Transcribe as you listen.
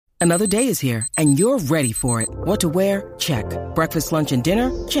Another day is here, and you're ready for it. What to wear? Check. Breakfast, lunch, and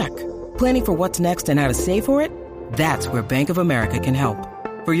dinner? Check. Planning for what's next and how to save for it? That's where Bank of America can help.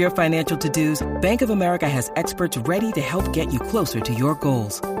 For your financial to-dos, Bank of America has experts ready to help get you closer to your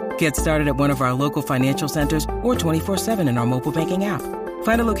goals. Get started at one of our local financial centers or 24/7 in our mobile banking app.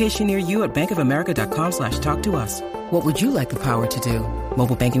 Find a location near you at bankofamerica.com/talktous. What would you like the power to do?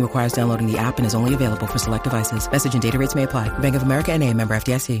 Mobile banking requires downloading the app and is only available for select devices. Message and data rates may apply. Bank of America N.A., member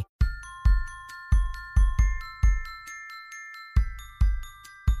FDIC.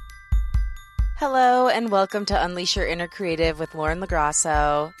 Hello and welcome to Unleash Your Inner Creative with Lauren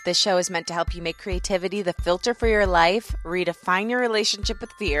LaGrasso. This show is meant to help you make creativity the filter for your life, redefine your relationship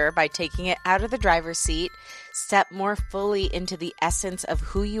with fear by taking it out of the driver's seat, step more fully into the essence of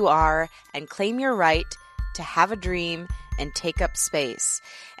who you are, and claim your right to have a dream and take up space.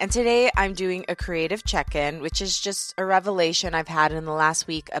 And today I'm doing a creative check-in, which is just a revelation I've had in the last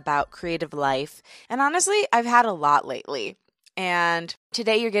week about creative life. And honestly, I've had a lot lately. And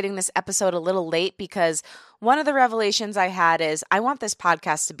today you're getting this episode a little late because one of the revelations I had is I want this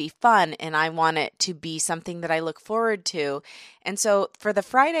podcast to be fun and I want it to be something that I look forward to. And so for the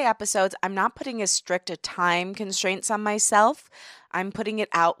Friday episodes, I'm not putting as strict a time constraints on myself. I'm putting it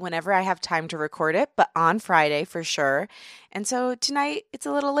out whenever I have time to record it, but on Friday for sure. And so tonight it's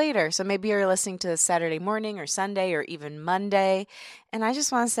a little later. So maybe you're listening to this Saturday morning or Sunday or even Monday. And I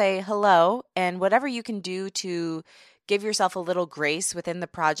just want to say hello, and whatever you can do to give yourself a little grace within the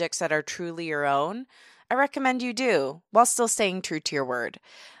projects that are truly your own, I recommend you do, while still staying true to your word.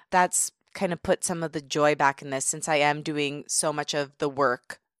 That's kind of put some of the joy back in this, since I am doing so much of the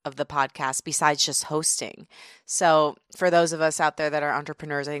work of the podcast besides just hosting. So for those of us out there that are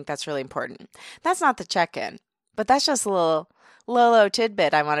entrepreneurs, I think that's really important. That's not the check-in, but that's just a little Lolo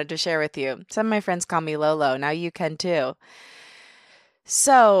tidbit I wanted to share with you. Some of my friends call me Lolo. Now you can too.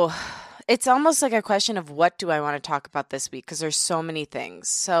 So it's almost like a question of what do I want to talk about this week, because there's so many things.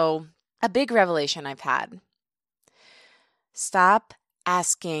 So a big revelation I've had: stop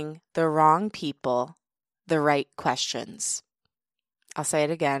asking the wrong people the right questions. I'll say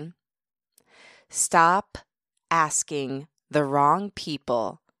it again. Stop asking the wrong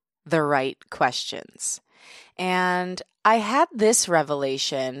people the right questions. And I had this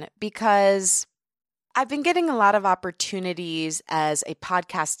revelation because I've been getting a lot of opportunities as a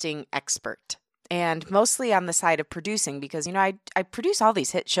podcasting expert, and mostly on the side of producing because, I produce all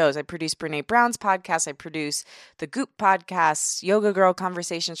these hit shows. I produce Brene Brown's podcast. I produce the Goop podcast, Yoga Girl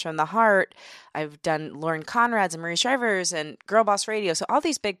Conversations from the Heart. I've done Lauren Conrad's and Marie Shriver's and Girl Boss Radio. So all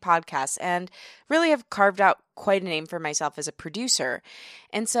these big podcasts, and really have carved out quite a name for myself as a producer.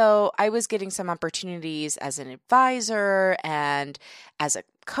 And so I was getting some opportunities as an advisor and as a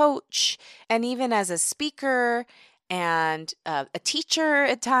coach and even as a speaker and a teacher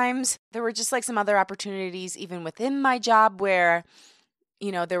at times. There were just like some other opportunities even within my job where,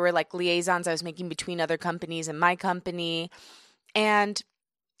 there were like liaisons I was making between other companies and my company. And,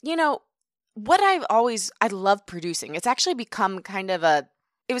 I love producing. It's actually become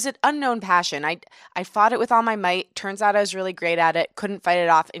it was an unknown passion. I fought it with all my might. Turns out I was really great at it, couldn't fight it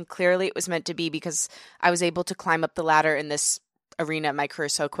off. And clearly it was meant to be because I was able to climb up the ladder in this arena of my career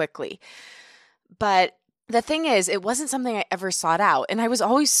so quickly. But the thing is, it wasn't something I ever sought out. And I was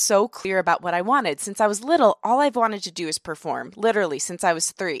always so clear about what I wanted. Since I was little, all I've wanted to do is perform, literally since I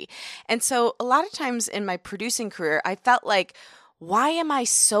was 3. And so a lot of times in my producing career, I felt like, why am I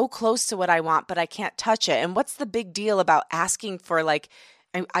so close to what I want, but I can't touch it? And what's the big deal about asking for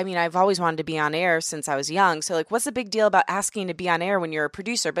I've always wanted to be on air since I was young. So what's the big deal about asking to be on air when you're a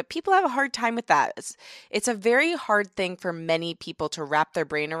producer? But people have a hard time with that. It's a very hard thing for many people to wrap their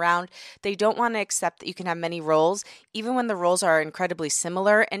brain around. They don't want to accept that you can have many roles, even when the roles are incredibly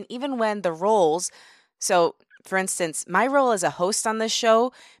similar. And even when the roles, so for instance, my role as a host on this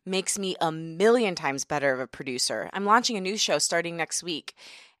show makes me a million times better of a producer. I'm launching a new show starting next week.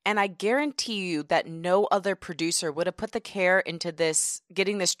 And I guarantee you that no other producer would have put the care into this,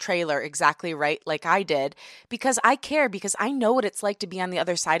 getting this trailer exactly right like I did, because I care, because I know what it's like to be on the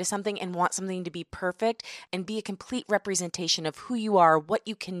other side of something and want something to be perfect and be a complete representation of who you are, what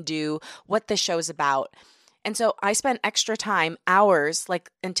you can do, what the show's about. And so I spent extra time, hours,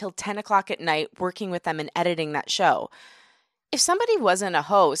 until 10 o'clock at night, working with them and editing that show. If somebody wasn't a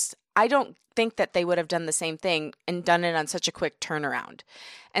host, I don't think that they would have done the same thing and done it on such a quick turnaround.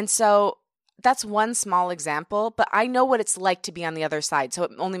 And so that's one small example, but I know what it's like to be on the other side, so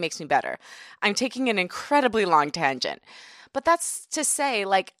it only makes me better. I'm taking an incredibly long tangent, but that's to say,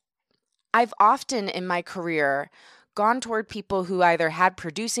 I've often in my career gone toward people who either had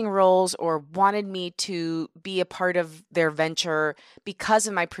producing roles or wanted me to be a part of their venture because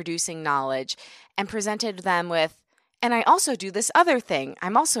of my producing knowledge, and presented them with, and I also do this other thing.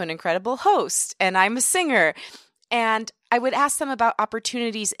 I'm also an incredible host and I'm a singer. And I would ask them about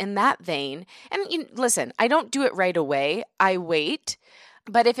opportunities in that vein. And listen, I don't do it right away. I wait.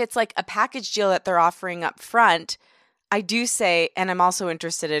 But if it's like a package deal that they're offering up front, I do say, and I'm also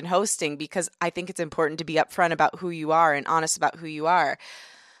interested in hosting because I think it's important to be upfront about who you are and honest about who you are.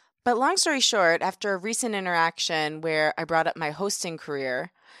 But long story short, after a recent interaction where I brought up my hosting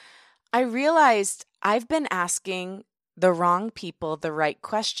career, I realized I've been asking the wrong people the right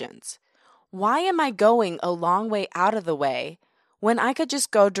questions. Why am I going a long way out of the way when I could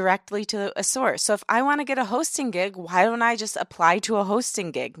just go directly to a source? So if I want to get a hosting gig, why don't I just apply to a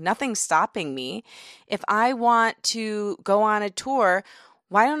hosting gig? Nothing's stopping me. If I want to go on a tour,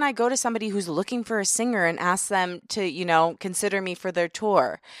 why don't I go to somebody who's looking for a singer and ask them to, consider me for their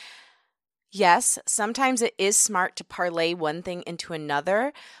tour? Yes, sometimes it is smart to parlay one thing into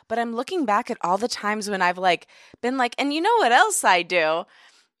another, but I'm looking back at all the times when I've been like, and you know what else I do?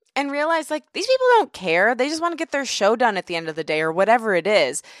 And realize these people don't care. They just want to get their show done at the end of the day or whatever it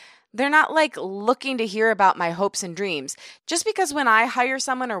is. They're not looking to hear about my hopes and dreams. Just because when I hire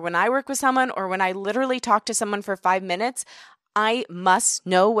someone or when I work with someone or when I literally talk to someone for 5 minutes, I must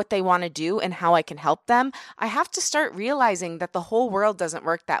know what they want to do and how I can help them. I have to start realizing that the whole world doesn't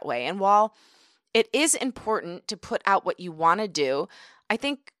work that way. And while it is important to put out what you want to do, I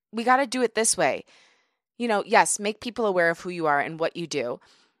think we got to do it this way. Yes, make people aware of who you are and what you do.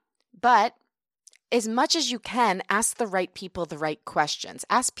 But as much as you can, ask the right people the right questions.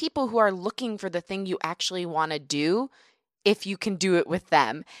 Ask people who are looking for the thing you actually want to do, if you can do it with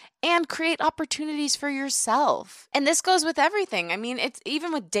them, and create opportunities for yourself. And this goes with everything. I mean, it's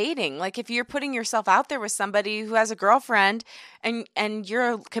even with dating. If you're putting yourself out there with somebody who has a girlfriend and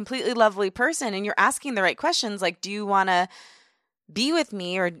you're a completely lovely person and you're asking the right questions, do you want to be with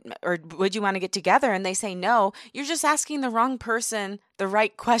me or would you want to get together? And they say no, you're just asking the wrong person the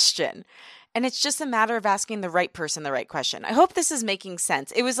right question. And it's just a matter of asking the right person the right question. I hope this is making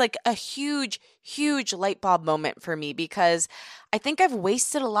sense. It was a huge, huge light bulb moment for me because I think I've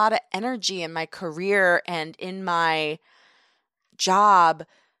wasted a lot of energy in my career and in my job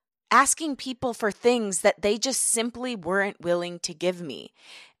asking people for things that they just simply weren't willing to give me.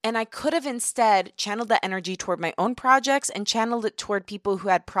 And I could have instead channeled that energy toward my own projects and channeled it toward people who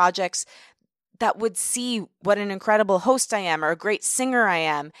had projects that would see what an incredible host I am or a great singer I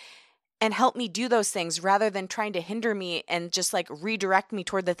am and help me do those things rather than trying to hinder me and just redirect me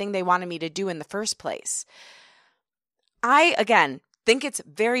toward the thing they wanted me to do in the first place. I, again, think it's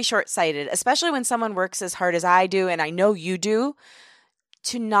very short-sighted, especially when someone works as hard as I do, and I know you do,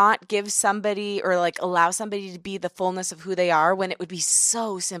 to not give somebody or allow somebody to be the fullness of who they are when it would be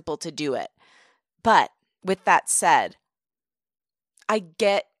so simple to do it. But with that said, I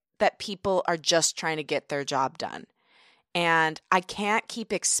get that people are just trying to get their job done. And I can't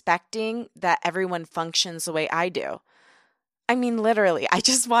keep expecting that everyone functions the way I do. I mean, literally, I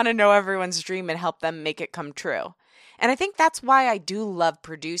just want to know everyone's dream and help them make it come true. And I think that's why I do love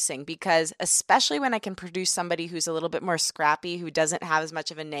producing, because especially when I can produce somebody who's a little bit more scrappy, who doesn't have as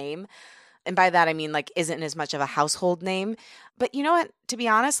much of a name. And by that, I mean isn't as much of a household name. But you know what? To be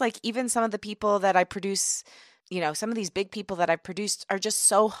honest, even some of the people that I produce, some of these big people that I've produced are just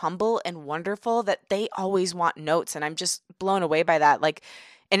so humble and wonderful that they always want notes. And I'm just blown away by that.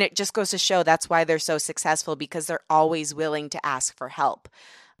 And it just goes to show that's why they're so successful, because they're always willing to ask for help.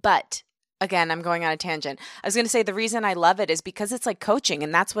 But again, I'm going on a tangent. I was going to say the reason I love it is because it's coaching,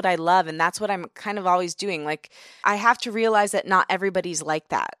 and that's what I love. And that's what I'm kind of always doing. I have to realize that not everybody's like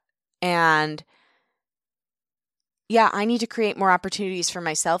that. And yeah, I need to create more opportunities for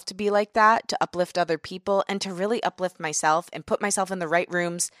myself to be like that, to uplift other people, and to really uplift myself and put myself in the right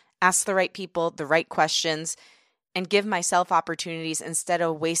rooms, ask the right people the right questions, and give myself opportunities instead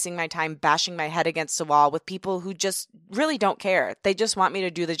of wasting my time bashing my head against a wall with people who just really don't care. They just want me to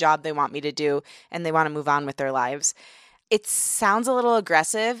do the job they want me to do, and they want to move on with their lives. It sounds a little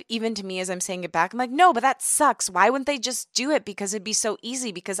aggressive, even to me as I'm saying it back. I'm like, no, but that sucks. Why wouldn't they just do it? Because it'd be so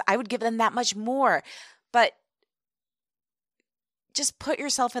easy, because I would give them that much more. But just put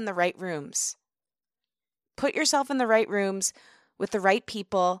yourself in the right rooms. Put yourself in the right rooms with the right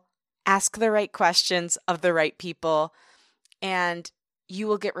people. Ask the right questions of the right people, and you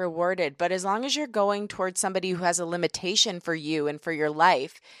will get rewarded. But as long as you're going towards somebody who has a limitation for you and for your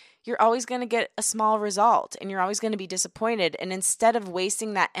life, you're always going to get a small result, and you're always going to be disappointed. And instead of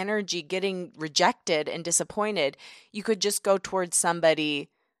wasting that energy getting rejected and disappointed, you could just go towards somebody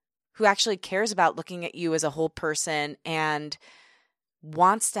who actually cares about looking at you as a whole person and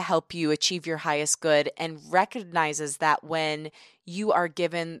wants to help you achieve your highest good and recognizes that when you are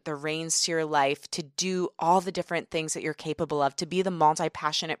given the reins to your life to do all the different things that you're capable of, to be the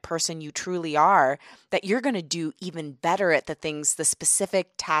multi-passionate person you truly are, that you're going to do even better at the things, the specific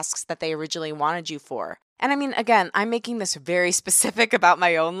tasks that they originally wanted you for. And I mean, again, I'm making this very specific about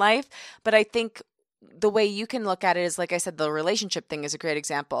my own life, but I think the way you can look at it is, like I said, the relationship thing is a great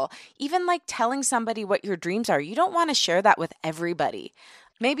example. Even like telling somebody what your dreams are, you don't want to share that with everybody.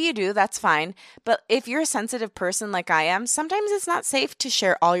 Maybe you do, that's fine. But if you're a sensitive person like I am, sometimes it's not safe to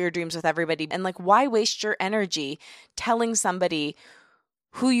share all your dreams with everybody. And like, why waste your energy telling somebody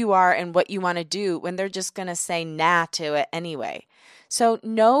who you are and what you want to do when they're just going to say nah to it anyway? So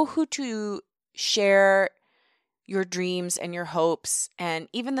know who to share your dreams and your hopes and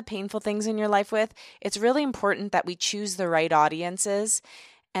even the painful things in your life with. It's really important that we choose the right audiences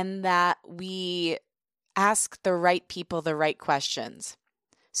and that we ask the right people the right questions.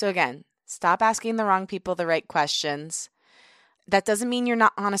 So again, stop asking the wrong people the right questions. That doesn't mean you're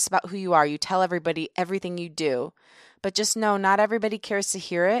not honest about who you are. You tell everybody everything you do, but just know not everybody cares to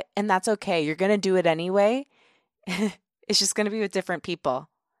hear it, and that's okay. You're going to do it anyway. It's just going to be with different people.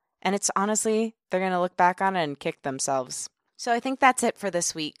 And it's honestly, they're going to look back on it and kick themselves. So I think that's it for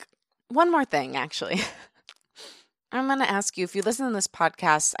this week. One more thing, actually. I'm going to ask you, if you listen to this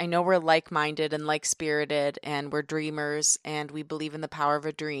podcast, I know we're like-minded and like-spirited and we're dreamers and we believe in the power of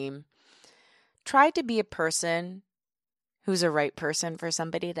a dream. Try to be a person who's a right person for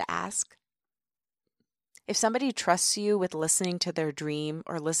somebody to ask. If somebody trusts you with listening to their dream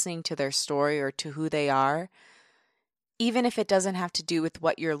or listening to their story or to who they are, even if it doesn't have to do with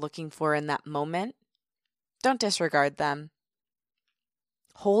what you're looking for in that moment, don't disregard them.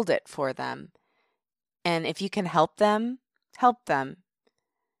 Hold it for them. And if you can help them, help them.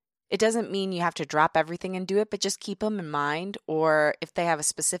 It doesn't mean you have to drop everything and do it, but just keep them in mind. Or if they have a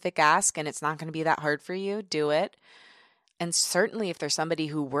specific ask and it's not going to be that hard for you, do it. And certainly if there's somebody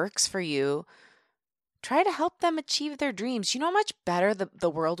who works for you, try to help them achieve their dreams. You know how much better the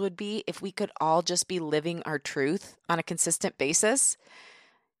world would be if we could all just be living our truth on a consistent basis?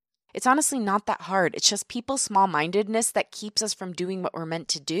 It's honestly not that hard. It's just people's small-mindedness that keeps us from doing what we're meant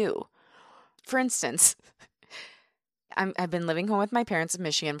to do. For instance, I've been living home with my parents in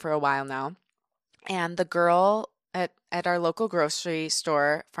Michigan for a while now, and the girl at our local grocery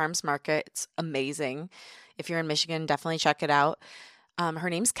store, Farms Market, it's amazing. If you're in Michigan, definitely check it out. Her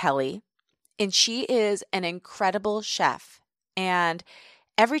name's Kelly. And she is an incredible chef. And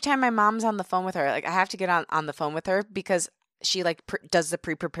every time my mom's on the phone with her, like I have to get on the phone with her because she like does the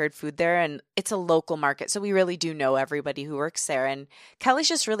pre-prepared food there, and it's a local market. So we really do know everybody who works there. And Kelly's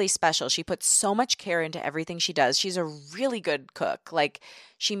just really special. She puts so much care into everything she does. She's a really good cook. Like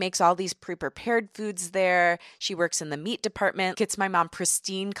she makes all these pre-prepared foods there. She works in the meat department, gets my mom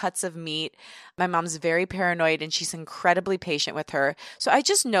pristine cuts of meat. My mom's very paranoid and she's incredibly patient with her. So I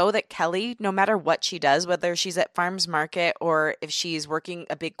just know that Kelly, no matter what she does, whether she's at Farms Market or if she's working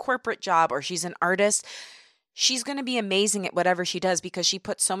a big corporate job or she's an artist, she's going to be amazing at whatever she does because she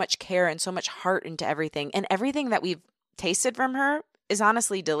puts so much care and so much heart into everything. And everything that we've tasted from her is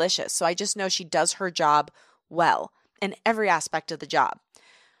honestly delicious. So I just know she does her job well in every aspect of the job.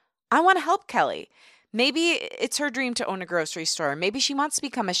 I want to help Kelly. Maybe it's her dream to own a grocery store. Maybe she wants to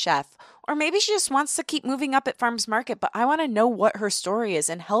become a chef. Or maybe she just wants to keep moving up at Farms Market. But I want to know what her story is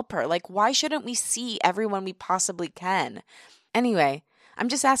and help her. Like, why shouldn't we see everyone we possibly can? Anyway, I'm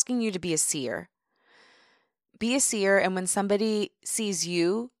just asking you to be a seer. Be a seer, and when somebody sees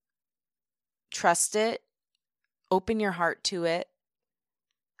you, trust it, open your heart to it,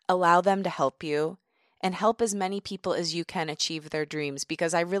 allow them to help you, and help as many people as you can achieve their dreams,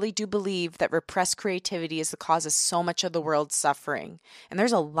 because I really do believe that repressed creativity is the cause of so much of the world's suffering. And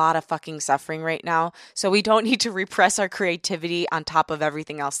there's a lot of fucking suffering right now, so we don't need to repress our creativity on top of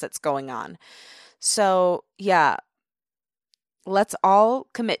everything else that's going on. So, yeah, let's all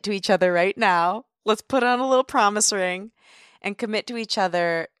commit to each other right now. Let's put on a little promise ring and commit to each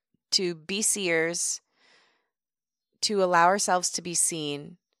other to be seers, to allow ourselves to be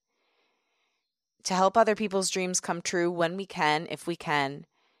seen, to help other people's dreams come true when we can, if we can,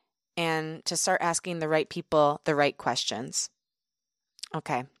 and to start asking the right people the right questions.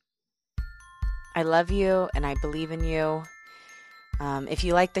 Okay. I love you and I believe in you. If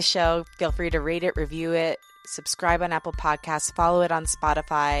you like the show, feel free to rate it, review it, subscribe on Apple Podcasts, follow it on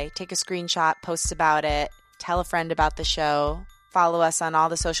Spotify, take a screenshot, post about it, tell a friend about the show, follow us on all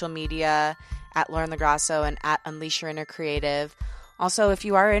the social media at Lauren LaGrasso and at Unleash Your Inner Creative. Also, if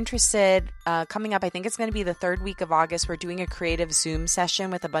you are interested, coming up, I think it's going to be the third week of August, we're doing a creative Zoom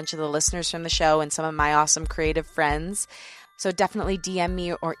session with a bunch of the listeners from the show and some of my awesome creative friends. So definitely DM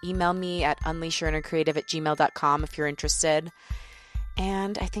me or email me at unleashyourinnercreative@gmail.com if you're interested.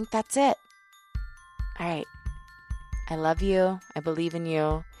 And I think that's it. All right. I love you. I believe in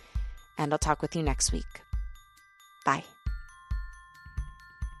you. And I'll talk with you next week. Bye.